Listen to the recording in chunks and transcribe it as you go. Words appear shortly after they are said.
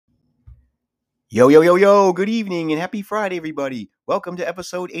Yo, yo, yo, yo, good evening and happy Friday, everybody. Welcome to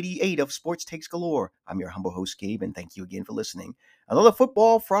episode 88 of Sports Takes Galore. I'm your humble host, Gabe, and thank you again for listening. Another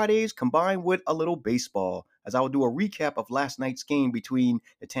football Fridays combined with a little baseball, as I will do a recap of last night's game between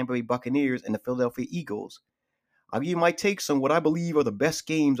the Tampa Bay Buccaneers and the Philadelphia Eagles. I'll give you my takes on what I believe are the best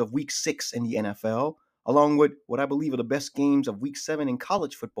games of Week 6 in the NFL, along with what I believe are the best games of Week 7 in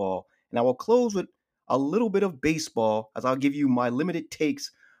college football. And I will close with a little bit of baseball, as I'll give you my limited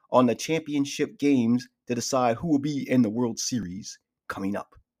takes on the championship games to decide who will be in the World Series coming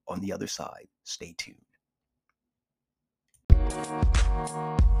up on the other side. Stay tuned.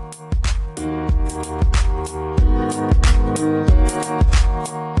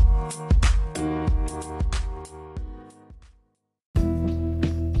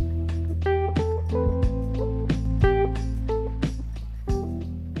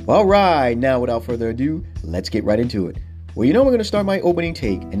 All right, now without further ado, let's get right into it. Well, we're going to start my opening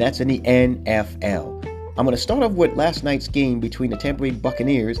take, and that's in the NFL. I'm going to start off with last night's game between the Tampa Bay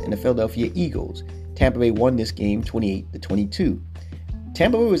Buccaneers and the Philadelphia Eagles. Tampa Bay won this game 28-22.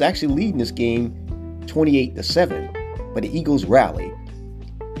 Tampa Bay was actually leading this game 28-7, but the Eagles rallied.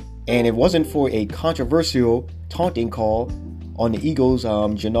 And it wasn't for a controversial taunting call on the Eagles'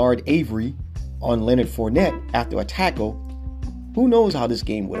 Genard Avery on Leonard Fournette after a tackle, who knows how this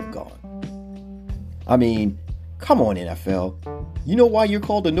game would have gone. I mean, come on, NFL. You know why you're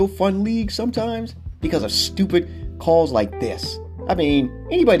called a no-fun league sometimes? Because of stupid calls like this. I mean,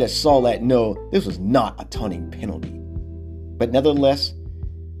 anybody that saw that know this was not a taunting penalty. But nevertheless,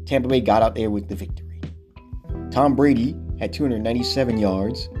 Tampa Bay got out there with the victory. Tom Brady had 297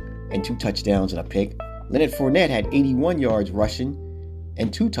 yards and 2 touchdowns and a pick. Leonard Fournette had 81 yards rushing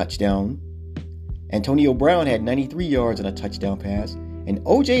and 2 touchdowns. Antonio Brown had 93 yards and a touchdown pass. And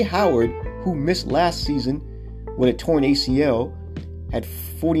O.J. Howard, who missed last season with a torn ACL, had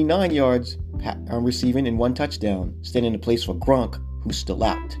 49 yards receiving and 1 touchdown, standing in place for Gronk, who's still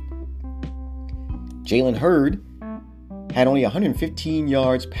out. Jalen Hurd had only 115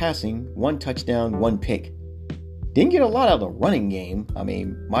 yards passing, 1 touchdown, 1 pick. Didn't get a lot out of the running game. I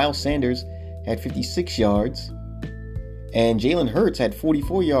mean, Miles Sanders had 56 yards, and Jalen Hurts had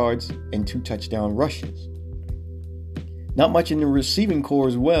 44 yards and 2 touchdown rushes. Not much in the receiving core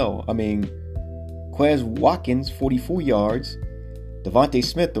as well. I mean, Quez Watkins, 44 yards. Devontae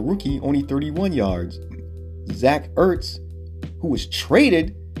Smith, the rookie, only 31 yards. Zach Ertz, who was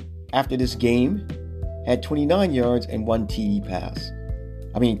traded after this game, had 29 yards and 1 TD pass.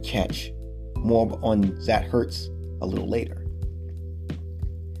 Catch. More on Zach Ertz a little later.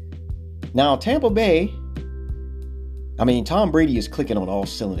 Now, Tampa Bay, Tom Brady is clicking on all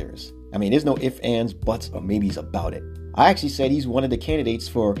cylinders. There's no ifs, ands, buts, or maybes about it. I actually said he's one of the candidates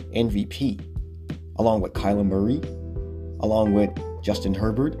for MVP, along with Kyler Murray, along with Justin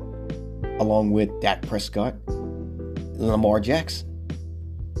Herbert, along with Dak Prescott, Lamar Jackson.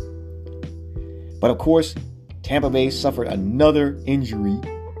 But of course, Tampa Bay suffered another injury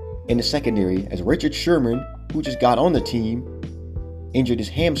in the secondary as Richard Sherman, who just got on the team, injured his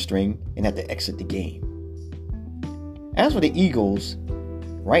hamstring and had to exit the game. As for the Eagles,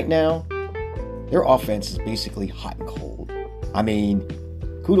 right now, their offense is basically hot and cold.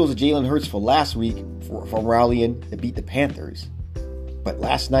 Kudos to Jalen Hurts for last week for rallying to beat the Panthers. But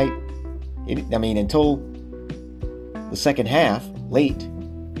last night, until the second half, late,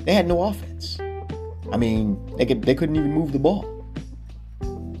 they had no offense. They couldn't even move the ball.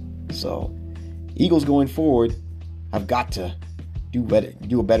 So, Eagles going forward have got to do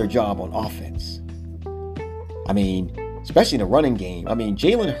a better job on offense. Especially in the running game.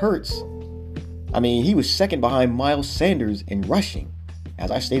 Jalen Hurts, he was second behind Miles Sanders in rushing. As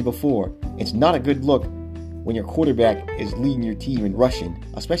I stated before, it's not a good look when your quarterback is leading your team in rushing,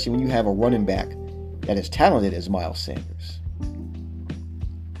 especially when you have a running back that is talented as Miles Sanders.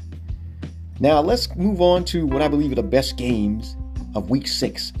 Now, let's move on to what I believe are the best games of Week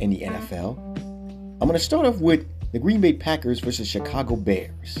 6 in the NFL. I'm going to start off with the Green Bay Packers versus Chicago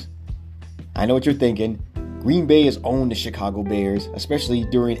Bears. I know what you're thinking. Green Bay has owned the Chicago Bears, especially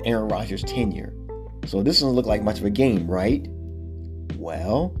during Aaron Rodgers' tenure. So this doesn't look like much of a game, right?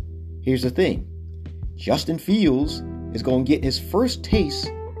 Well, here's the thing. Justin Fields is going to get his first taste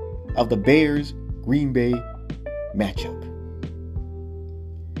of the Bears-Green Bay matchup.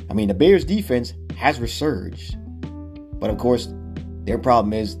 The Bears' defense has resurged. But of course, their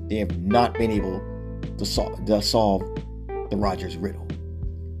problem is they have not been able to solve the Rodgers riddle.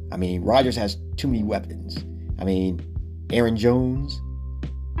 Rodgers has too many weapons. Aaron Jones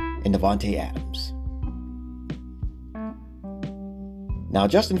and Davante Adams. Now,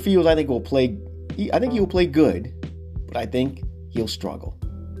 Justin Fields, I think he'll play good, but I think he'll struggle.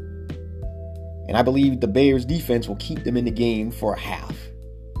 And I believe the Bears defense will keep them in the game for a half.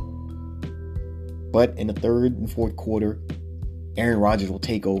 But in the third and fourth quarter, Aaron Rodgers will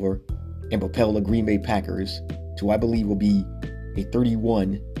take over and propel the Green Bay Packers to, I believe, will be a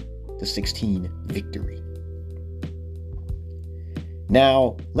 31-16 victory.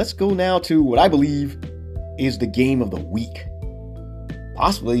 Now, let's go now to what I believe is the game of the week.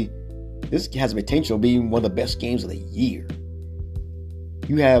 Possibly, this has the potential of being one of the best games of the year.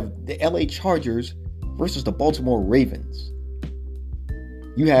 You have the LA Chargers versus the Baltimore Ravens.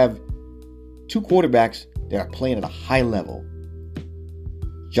 You have two quarterbacks that are playing at a high level.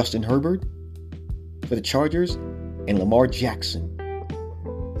 Justin Herbert for the Chargers and Lamar Jackson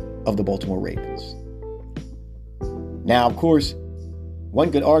of the Baltimore Ravens. Now, of course,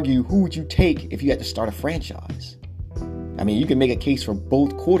 one could argue, who would you take if you had to start a franchise? I mean, you can make a case for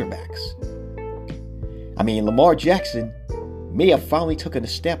both quarterbacks. I mean, Lamar Jackson may have finally taken a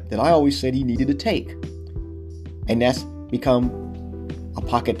step that I always said he needed to take. And that's become a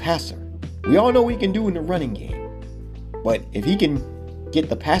pocket passer. We all know what he can do in the running game. But if he can get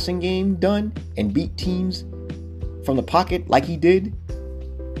the passing game done and beat teams from the pocket like he did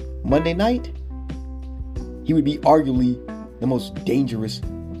Monday night, he would be arguably the most dangerous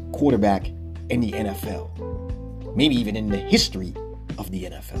quarterback in the NFL. Maybe even in the history of the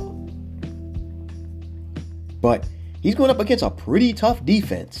NFL. But he's going up against a pretty tough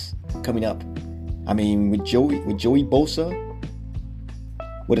defense coming up. I mean, with Joey Bosa,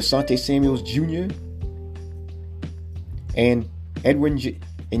 with Asante Samuels Jr., and Derwin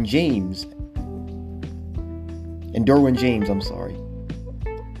James, I'm sorry.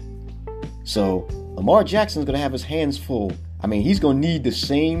 So Lamar Jackson's going to have his hands full. I mean, he's going to need the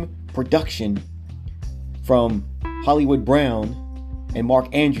same production from Hollywood Brown and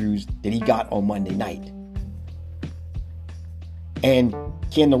Mark Andrews that he got on Monday night. And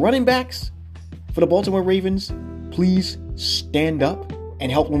can the running backs for the Baltimore Ravens please stand up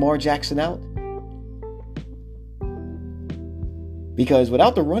and help Lamar Jackson out? Because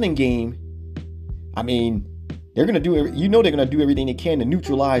without the running game, I mean, they're going to do everything they can to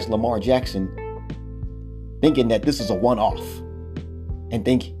neutralize Lamar Jackson, thinking that this is a one-off and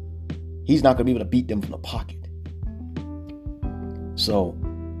think he's not going to be able to beat them from the pocket. So,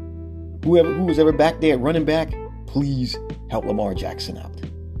 who was ever back there at running back, please help Lamar Jackson out.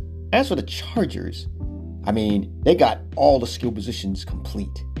 As for the Chargers, I mean, they got all the skill positions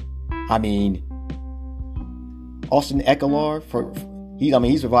complete. I mean, Austin Ekeler,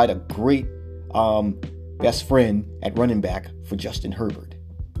 he's provided a great best friend at running back for Justin Herbert.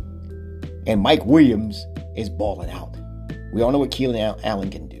 And Mike Williams is balling out. We all know what Keenan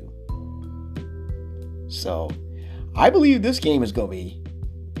Allen can do. So, I believe this game is going to be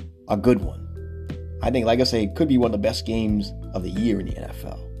a good one. I think, like I say, it could be one of the best games of the year in the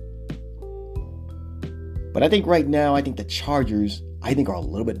NFL. But I think right now, the Chargers, are a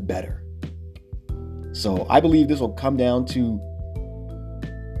little bit better. So I believe this will come down to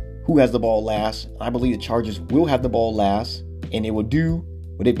who has the ball last. I believe the Chargers will have the ball last, and they will do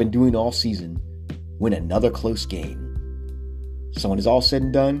what they've been doing all season, win another close game. So when it's all said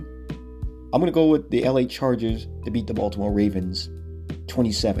and done, I'm going to go with the LA Chargers to beat the Baltimore Ravens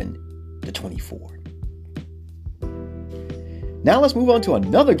 27-24. Now let's move on to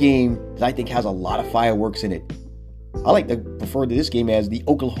another game that I think has a lot of fireworks in it. I like to refer to this game as the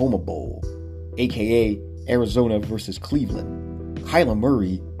Oklahoma Bowl, aka Arizona versus Cleveland, Kyler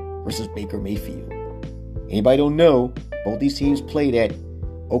Murray versus Baker Mayfield. Anybody don't know, both these teams played at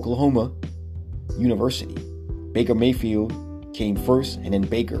Oklahoma University. Baker Mayfield came first, and then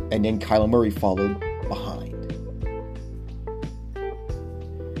Kyler Murray followed behind.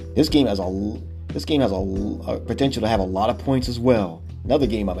 This game has a potential to have a lot of points as well. Another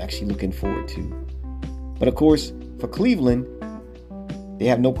game I'm actually looking forward to. But of course, for Cleveland, they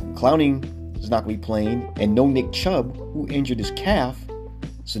have no Clowning is not going to be playing, and no Nick Chubb, who injured his calf.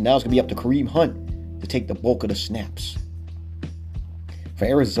 So now it's going to be up to Kareem Hunt to take the bulk of the snaps. For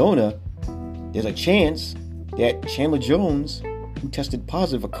Arizona, there's a chance that Chandler Jones, who tested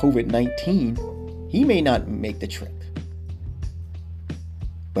positive for COVID-19, he may not make the trip.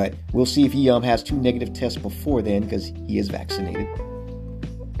 But we'll see if he has 2 negative tests before then, because he is vaccinated.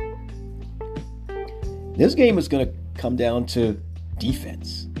 This game is going to come down to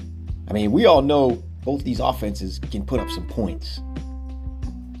defense. I mean, we all know both these offenses can put up some points.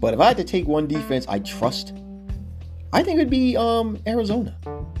 But if I had to take one defense I trust, I think it would be Arizona.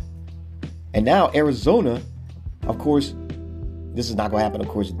 And now Arizona, of course, this is not going to happen, of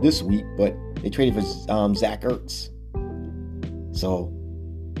course, this week, but they traded for Zach Ertz. So,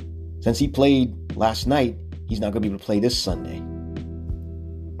 since he played last night, he's not going to be able to play this Sunday.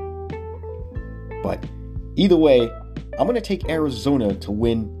 But either way, I'm going to take Arizona to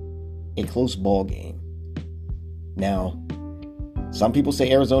win a close ball game. Now, some people say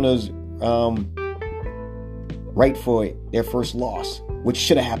Arizona's right for their first loss, which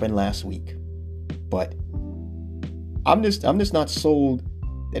should have happened last week. But I'm just not sold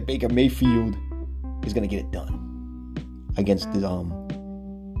that Baker Mayfield is going to get it done against the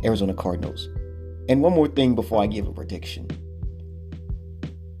Arizona Cardinals. And one more thing before I give a prediction.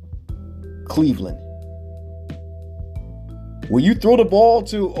 Cleveland. Will you throw the ball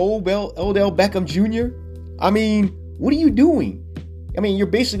to Odell Beckham Jr.? I mean, what are you doing? I mean, you're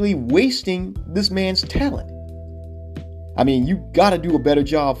basically wasting this man's talent. I mean, you got to do a better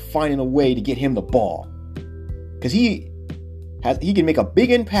job finding a way to get him the ball. Because he can make a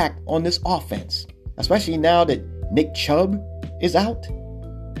big impact on this offense. Especially now that Nick Chubb is out.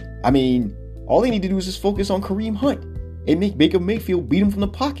 I mean, all they need to do is just focus on Kareem Hunt and make Baker Mayfield beat him from the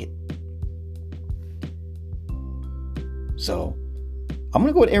pocket. So, I'm going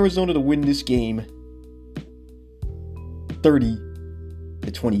to go with Arizona to win this game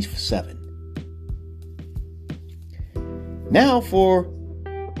 30-27. Now for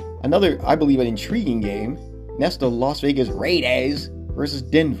another, I believe, an intriguing game. And that's the Las Vegas Raiders versus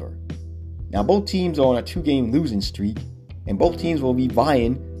Denver. Now, both teams are on a 2-game losing streak, and both teams will be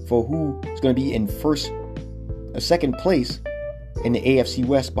vying for who's going to be in second place in the AFC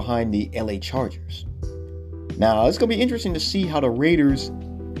West behind the LA Chargers. Now, it's going to be interesting to see how the Raiders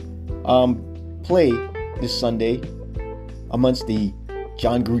play this Sunday amongst the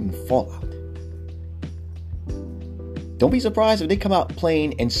John Gruden fallout. Don't be surprised if they come out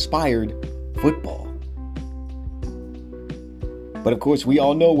playing inspired football. But of course, we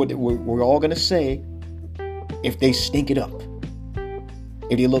all know what we're all going to say if they stink it up.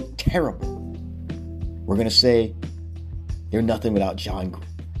 If they look terrible, we're going to say they're nothing without John Gruden.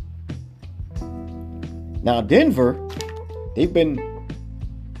 Now, Denver, they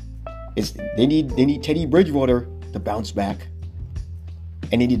need Teddy Bridgewater to bounce back,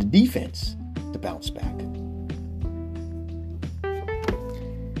 and they need the defense to bounce back.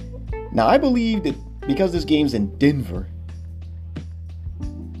 Now, I believe that because this game's in Denver,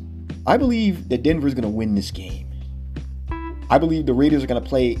 I believe that Denver's going to win this game. I believe the Raiders are going to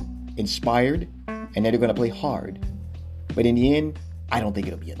play inspired, and they're going to play hard. But in the end, I don't think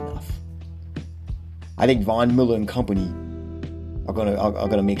it'll be enough. I think Von Miller and company are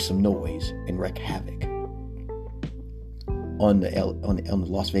gonna make some noise and wreak havoc on the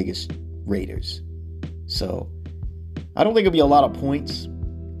Las Vegas Raiders. So I don't think it'll be a lot of points.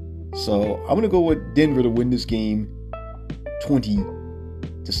 So I'm gonna go with Denver to win this game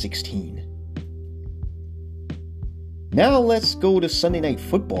 20-16. Now let's go to Sunday Night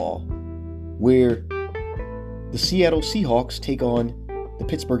Football, where the Seattle Seahawks take on the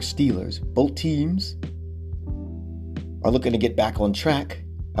Pittsburgh Steelers. Both teams are looking to get back on track.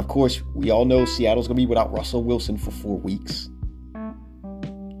 Of course, we all know Seattle's going to be without Russell Wilson for 4 weeks.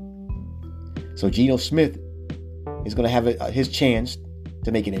 So Geno Smith is going to have his chance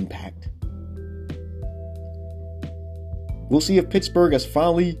to make an impact. We'll see if Pittsburgh has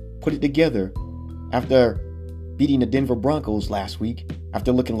finally put it together after beating the Denver Broncos last week,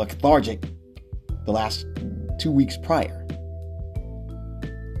 after looking lethargic the last 2 weeks prior.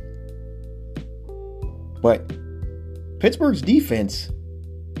 But Pittsburgh's defense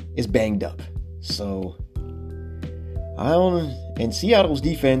is banged up. So, and Seattle's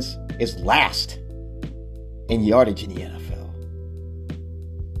defense is last in yardage in the NFL.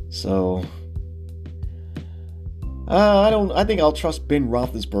 So, I think I'll trust Ben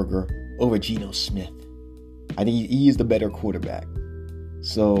Roethlisberger over Geno Smith. I think he is the better quarterback.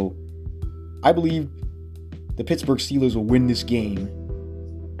 So, I believe the Pittsburgh Steelers will win this game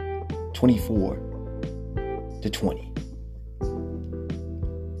 24-20.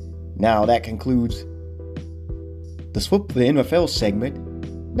 Now that concludes the NFL segment.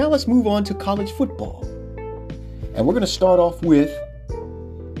 Now let's move on to college football. And we're going to start off with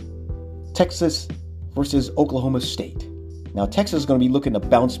Texas versus Oklahoma State. Now Texas is going to be looking to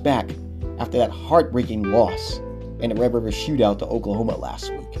bounce back after that heartbreaking loss in the Red River Shootout to Oklahoma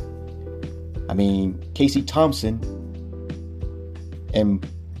last week. I mean, Casey Thompson and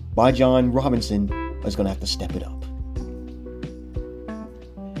Bijan Robinson is going to have to step it up.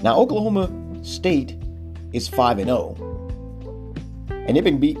 Now, Oklahoma State is 5-0, and they've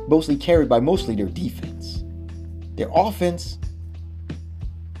been mostly carried by mostly their defense. Their offense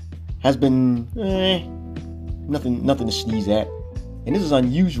has been nothing to sneeze at, and this is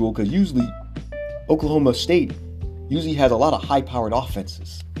unusual because usually Oklahoma State usually has a lot of high-powered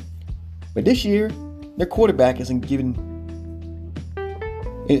offenses, but this year their quarterback hasn't been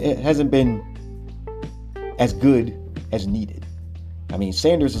as good as needed. I mean,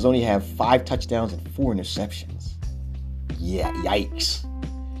 Sanders has only have 5 touchdowns and 4 interceptions. Yeah, yikes.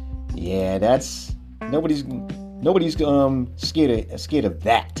 Yeah, that's nobody's scared of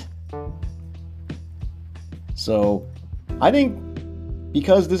that. So, I think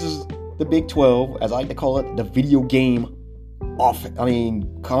because this is the Big 12, as I like to call it, the video game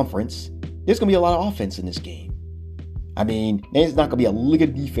conference, there's going to be a lot of offense in this game. I mean, there's not going to be a lick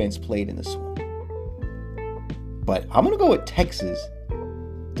of defense played in this one. But I'm going to go with Texas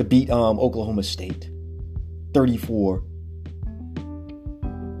to beat Oklahoma State 34-31.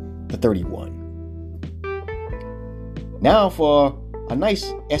 Now for a nice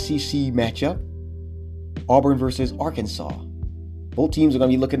SEC matchup, Auburn versus Arkansas. Both teams are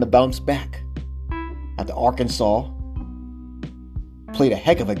going to be looking to bounce back after Arkansas played a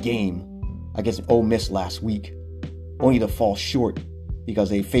heck of a game against Ole Miss last week, only to fall short because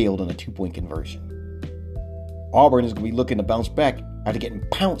they failed on a 2-point conversion. Auburn is going to be looking to bounce back after getting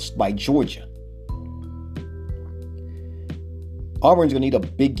pounced by Georgia. Auburn's going to need a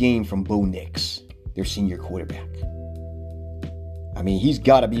big game from Bo Nix, their senior quarterback. I mean, he's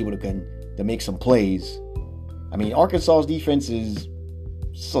got to be able to make some plays. I mean, Arkansas's defense is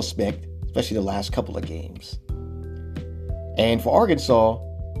suspect, especially the last couple of games. And for Arkansas,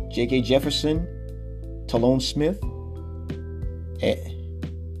 J.K. Jefferson, Talon Smith,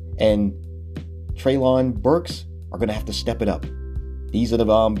 and Treylon Burks are going to have to step it up. These are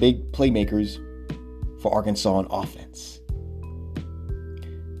the big playmakers for Arkansas on offense.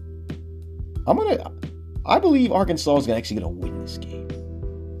 I believe Arkansas is actually going to win this game.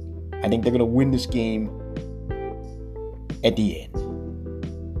 I think they're going to win this game at the end.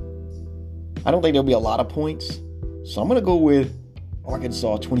 I don't think there'll be a lot of points, so I'm going to go with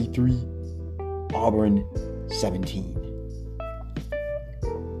Arkansas 23, Auburn 17.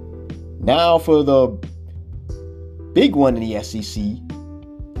 Now for the big one in the SEC,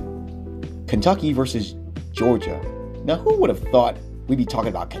 Kentucky versus Georgia. Now, who would have thought we'd be talking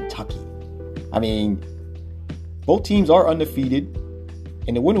about Kentucky? I mean, both teams are undefeated,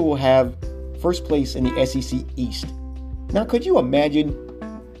 and the winner will have first place in the SEC East. Now, could you imagine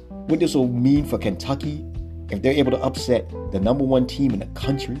what this will mean for Kentucky if they're able to upset the number 1 team in the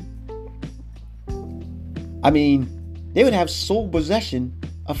country? I mean, they would have sole possession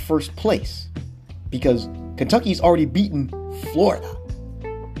of first place because Kentucky's already beaten Florida.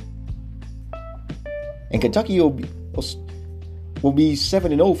 And Kentucky will be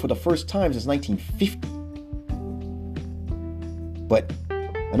 7-0 for the first time since 1950. But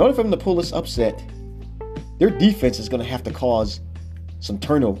in order for them to pull this upset, their defense is going to have to cause some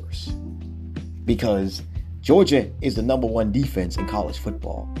turnovers because Georgia is the number 1 defense in college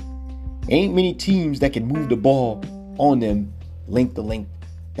football. Ain't many teams that can move the ball on them length to length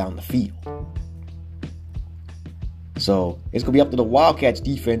down the field. So it's going to be up to the Wildcats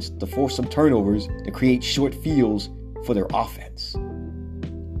defense to force some turnovers to create short fields for their offense.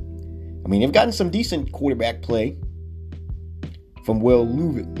 I mean, they've gotten some decent quarterback play from Will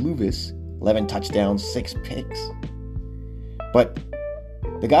Levis, 11 touchdowns, 6 picks. But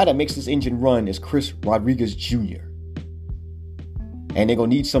the guy that makes this engine run is Chris Rodriguez Jr. And they're going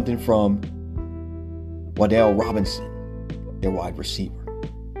to need something from Waddell Robinson, their wide receiver.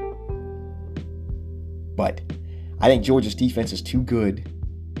 But I think Georgia's defense is too good,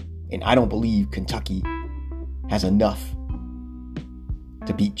 and I don't believe Kentucky has enough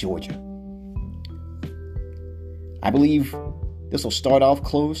to beat Georgia. I believe this will start off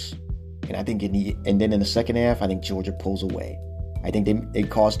close, and I think and then in the second half, I think Georgia pulls away. I think they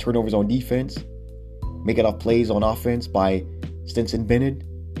cause turnovers on defense, make enough plays on offense by Stetson Bennett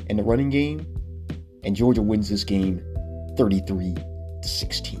in the running game, and Georgia wins this game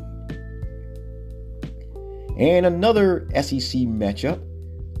 33-16. And another SEC matchup,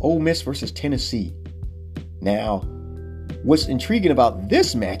 Ole Miss versus Tennessee. Now, what's intriguing about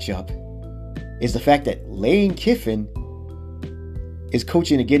this matchup is the fact that Lane Kiffin is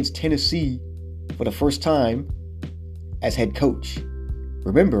coaching against Tennessee for the first time as head coach.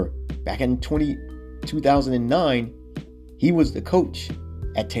 Remember, back in 2009, he was the coach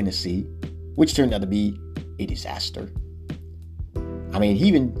at Tennessee, which turned out to be a disaster. I mean, he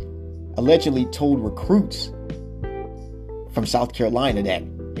even allegedly told recruits from South Carolina that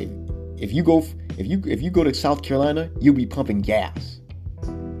if you go to South Carolina, you'll be pumping gas.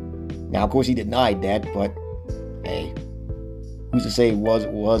 Now, of course, he denied that, but hey, who's to say it was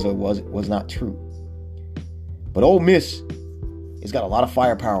or was not true? But Ole Miss has got a lot of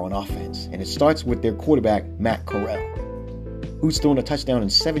firepower on offense, and it starts with their quarterback, Matt Corral, who's thrown a touchdown in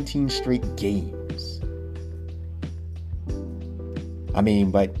 17 straight games. I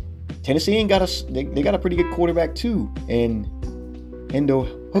mean, but Tennessee ain't got they got a pretty good quarterback too, and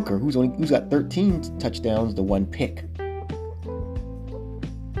Hendon Hooker, who's got 13 touchdowns to 1 pick.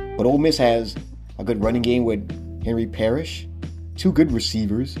 But Ole Miss has a good running game with Henry Parrish, 2 good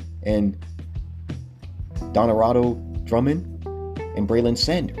receivers, and Donato Drummond and Braylon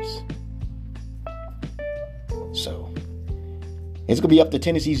Sanders. So it's going to be up to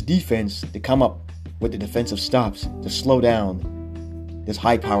Tennessee's defense to come up with the defensive stops to slow down this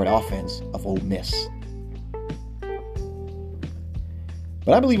high-powered offense of Ole Miss.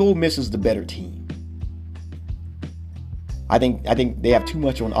 But I believe Ole Miss is the better team. I think they have too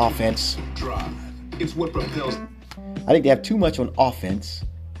much on offense. It's what propels. I think they have too much on offense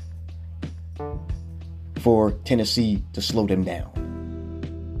for Tennessee to slow them down.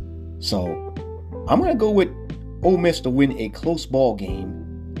 So I'm going to go with Ole Miss to win a close ball game,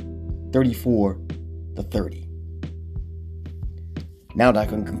 34-30. Now that I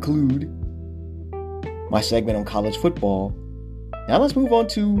can conclude my segment on college football, now let's move on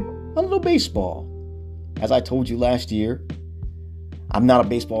to a little baseball. As I told you last year, I'm not a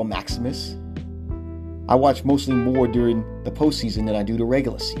baseball maximus. I watch mostly more during the postseason than I do the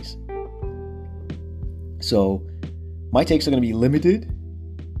regular season. So my takes are going to be limited.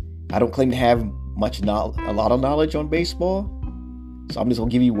 I don't claim to have a lot of knowledge on baseball. So I'm just going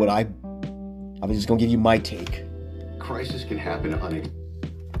to give you my take. Crisis can happen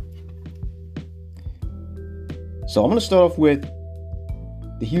So I'm going to start off with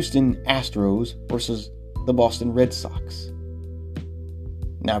the Houston Astros versus the Boston Red Sox.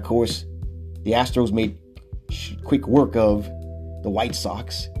 Now, of course, the Astros made quick work of the White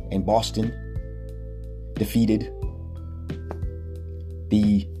Sox, and Boston defeated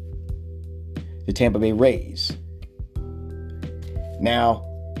the Tampa Bay Rays. Now,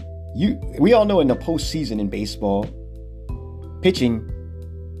 we all know in the postseason in baseball, pitching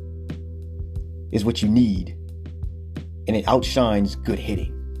is what you need, and it outshines good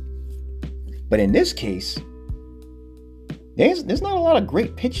hitting. But in this case, there's not a lot of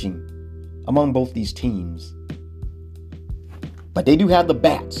great pitching among both these teams. But they do have the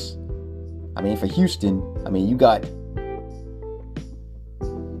bats. I mean, for Houston, you got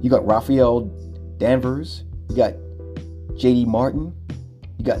Rafael Danvers, you got J.D. Martin,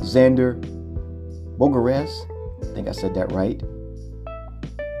 you got Xander Bogaerts. I think I said that right.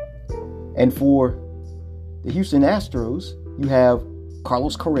 And for the Houston Astros, you have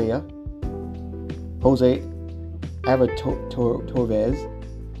Carlos Correa, Jose Torres,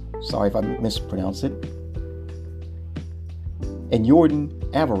 sorry if I mispronounce it, and Jordan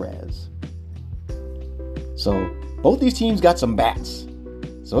Alvarez. So both these teams got some bats.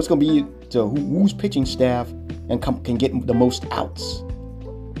 So it's going to be to whose pitching staff and can get the most outs.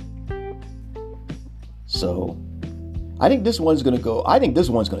 So I think this one's going to go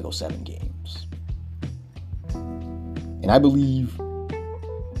 7 games. And I believe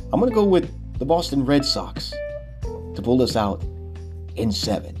I'm going to go with the Boston Red Sox to pull this out in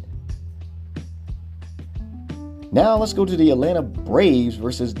 7. Now let's go to the Atlanta Braves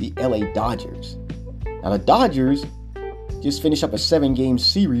versus the LA Dodgers. Now the Dodgers just finished up a 7-game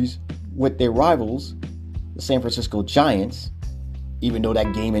series with their rivals, the San Francisco Giants, even though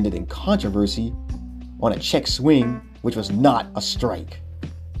that game ended in controversy on a check swing, which was not a strike.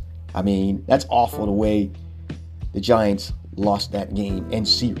 I mean, that's awful the way the Giants lost that game and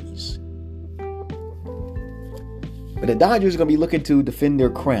series. But the Dodgers are going to be looking to defend their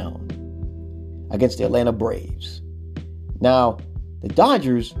crown against the Atlanta Braves. Now, the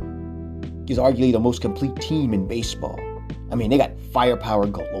Dodgers is arguably the most complete team in baseball. I mean, they got firepower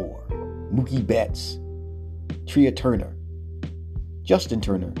galore. Mookie Betts, Trea Turner, Justin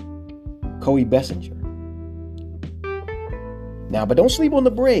Turner, Cody Bellinger. Now, but don't sleep on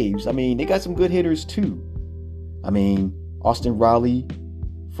the Braves. I mean, they got some good hitters too. I mean, Austin Riley,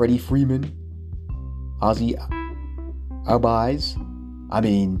 Freddie Freeman, Ozzie Albies. I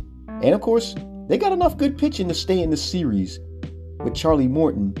mean, and of course, they got enough good pitching to stay in the series with Charlie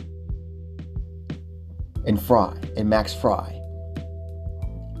Morton and Max Fry.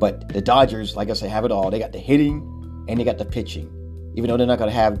 But the Dodgers, like I said, have it all. They got the hitting and they got the pitching. Even though they're not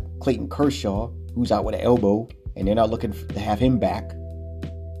going to have Clayton Kershaw, who's out with an elbow, and they're not looking to have him back.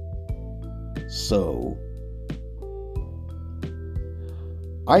 So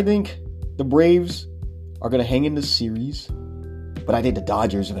I think the Braves are going to hang in the series, but I think the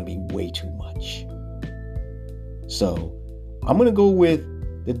Dodgers are going to be way too much. So I'm going to go with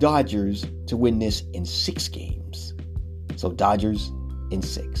the Dodgers to win this in 6 games. So Dodgers in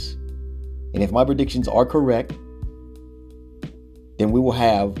 6. And if my predictions are correct, then we will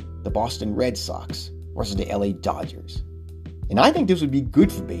have the Boston Red Sox versus the LA Dodgers And I think this would be good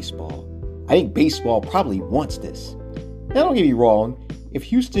for baseball. I think baseball probably wants this. Now, don't get me wrong. If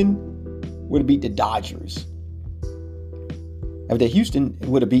Houston would have beat the Dodgers, if the Houston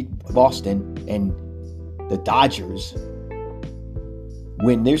would have beat Boston and the Dodgers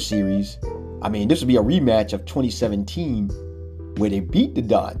win their series, I mean, this would be a rematch of 2017 where they beat the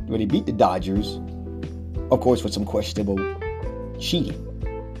Dodgers, of course, with some questionable cheating.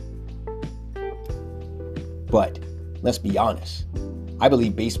 But let's be honest. I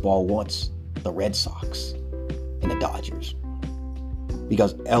believe baseball wants the Red Sox and the Dodgers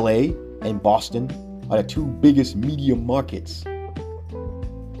because LA and Boston are the two biggest media markets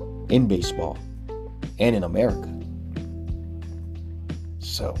in baseball and in America.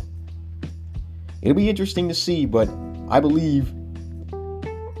 So it'll be interesting to see, but I believe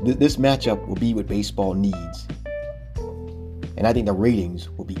this matchup will be what baseball needs. And I think the ratings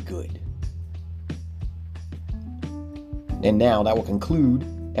will be good. And now that will conclude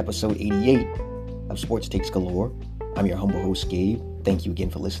episode 88 of Sports Takes Galore. I'm your humble host, Gabe. Thank you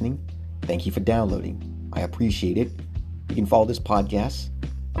again for listening. Thank you for downloading. I appreciate it. You can follow this podcast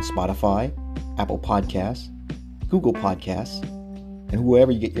on Spotify, Apple Podcasts, Google Podcasts, and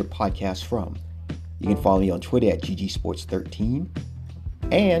wherever you get your podcasts from. You can follow me on Twitter at ggsports13.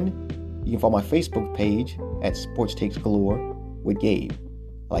 And you can follow my Facebook page at Sports Takes Galore with Gabe.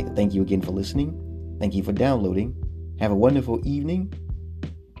 I'd like to thank you again for listening. Thank you for downloading. Have a wonderful evening.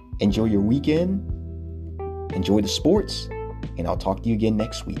 Enjoy your weekend. Enjoy the sports. And I'll talk to you again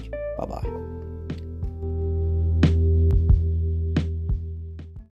next week. Bye-bye.